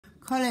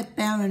Colette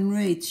Barron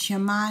reads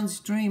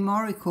Shaman's Dream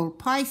Oracle.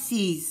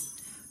 Pisces,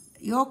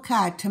 your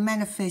card to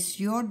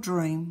manifest your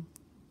dream.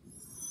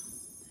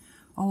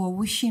 Oh, a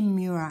wishing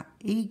mirror,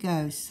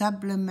 ego,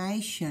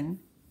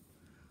 sublimation.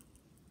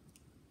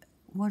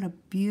 What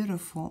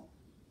beautiful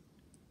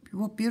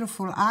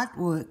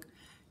artwork.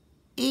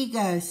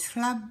 Ego,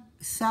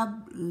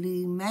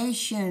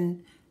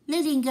 sublimation,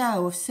 letting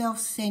go of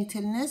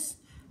self-centeredness,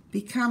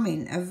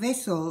 becoming a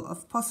vessel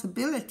of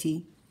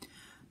possibility.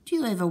 Do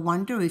you ever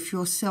wonder if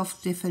your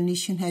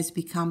self-definition has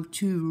become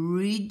too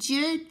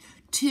rigid,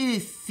 too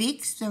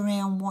fixed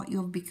around what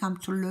you've become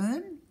to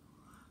learn,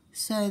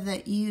 so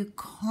that you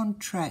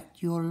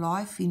contract your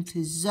life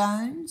into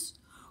zones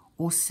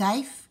or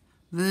safe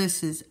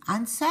versus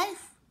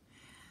unsafe?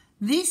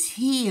 This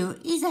here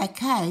is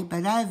okay,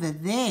 but over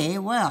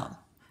there, well,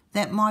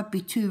 that might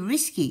be too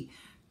risky.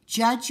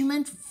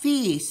 Judgment,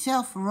 fear,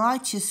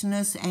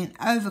 self-righteousness and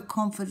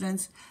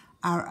overconfidence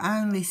are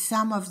only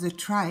some of the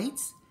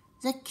traits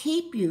that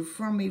keep you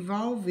from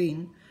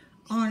evolving.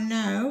 Oh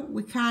no,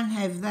 we can't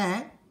have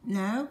that.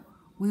 No,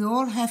 we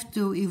all have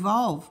to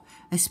evolve,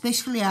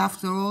 especially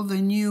after all the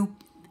new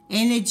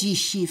energy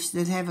shifts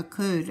that have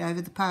occurred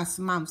over the past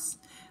months.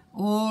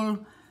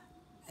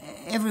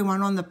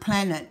 Everyone on the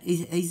planet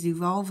is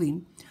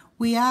evolving.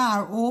 We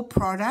are all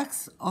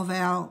products of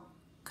our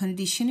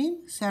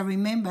conditioning, so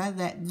remember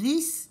that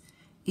this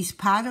is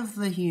part of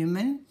the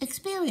human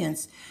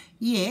experience.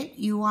 Yet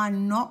you are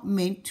not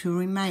meant to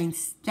remain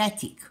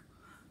static,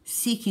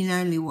 seeking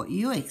only what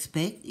you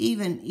expect,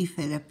 even if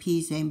it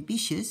appears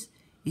ambitious,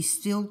 is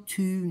still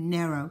too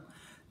narrow.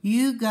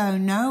 You go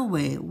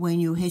nowhere when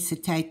you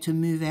hesitate to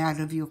move out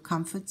of your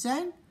comfort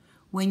zone.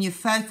 When you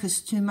focus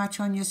too much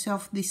on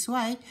yourself this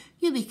way,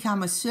 you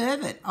become a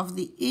servant of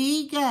the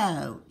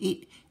ego.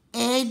 It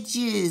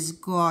edges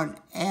God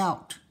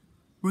out,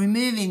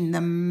 removing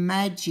the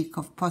magic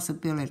of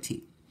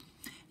possibility.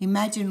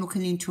 Imagine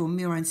looking into a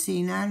mirror and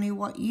seeing only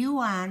what you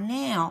are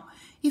now.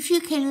 If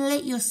you can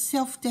let your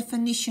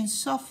self-definition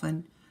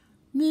soften,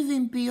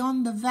 moving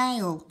beyond the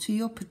veil to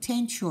your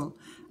potential,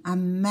 a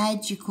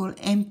magical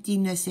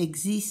emptiness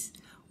exists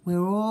where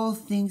all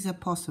things are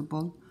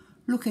possible.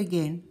 Look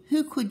again.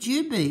 Who could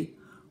you be?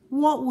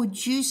 What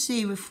would you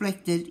see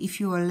reflected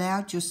if you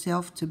allowed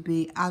yourself to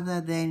be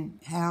other than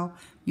how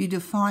you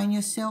define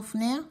yourself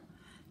now?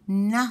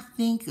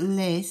 Nothing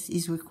less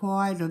is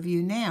required of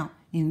you now.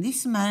 In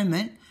this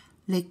moment,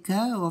 let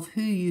go of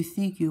who you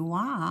think you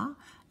are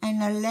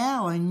and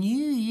allow a new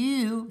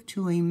you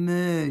to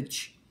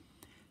emerge.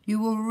 You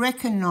will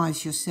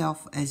recognize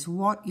yourself as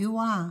what you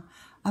are,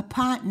 a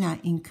partner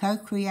in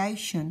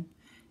co-creation,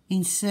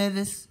 in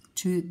service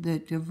to the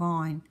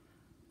divine.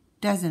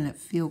 Doesn't it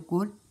feel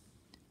good?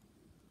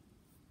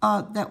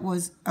 Oh, that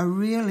was a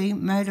really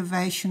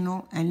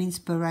motivational and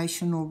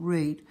inspirational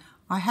read.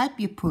 I hope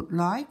you put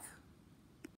like,